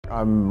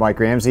I'm Mike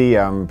Ramsey.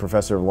 I'm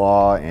professor of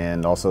law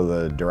and also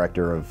the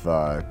director of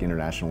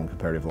international and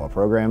comparative law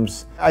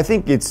programs. I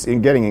think it's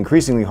getting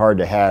increasingly hard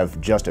to have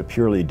just a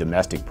purely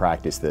domestic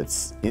practice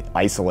that's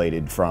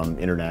isolated from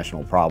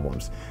international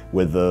problems.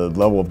 With the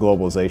level of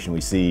globalization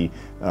we see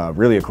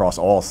really across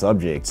all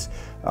subjects,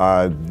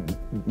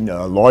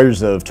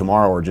 lawyers of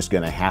tomorrow are just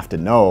going to have to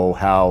know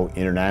how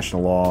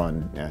international law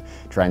and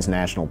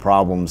transnational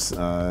problems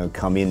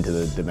come into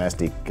the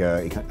domestic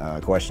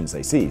questions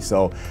they see.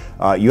 So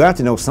you have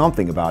to know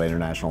something about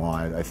international law,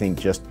 I think,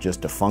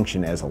 just to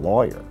function as a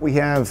lawyer. We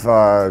have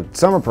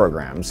summer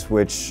programs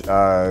which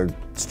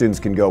students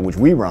can go, which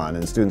we run,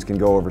 and students can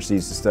go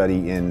overseas to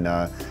study in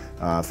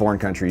foreign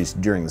countries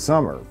during the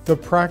summer. The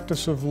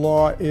practice of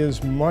law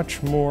is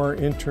much more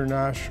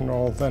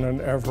international than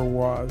it ever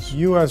was.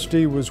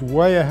 USD was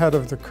way ahead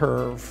of the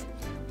curve,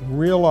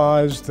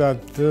 realized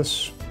that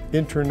this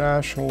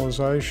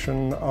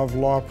internationalization of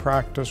law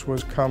practice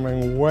was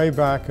coming way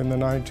back in the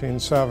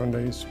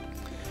 1970s.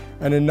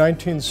 And in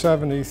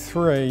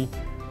 1973,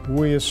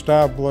 we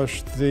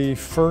established the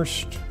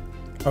first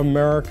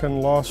American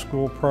law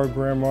school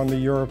program on the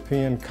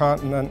European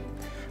continent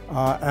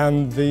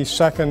and the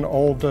second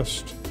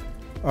oldest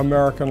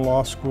American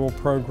law school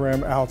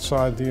program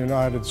outside the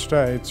United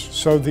States.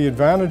 So the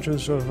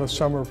advantages of a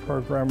summer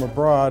program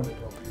abroad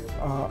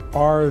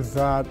are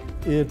that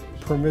it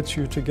permits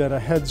you to get a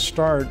head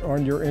start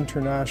on your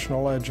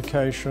international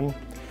education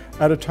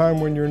at a time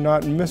when you're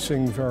not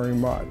missing very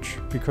much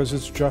because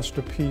it's just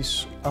a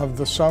piece of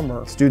the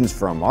summer. Students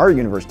from our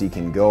university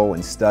can go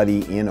and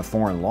study in a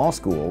foreign law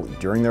school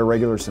during their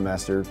regular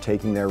semester,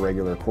 taking their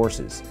regular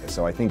courses.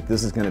 So I think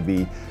this is going to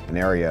be an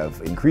area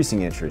of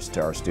increasing interest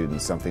to our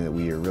students, something that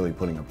we are really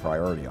putting a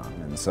priority on.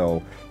 And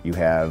so you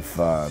have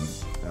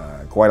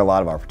quite a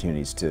lot of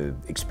opportunities to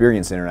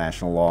experience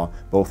international law,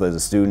 both as a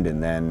student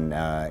and then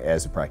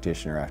as a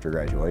practitioner after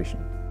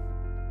graduation.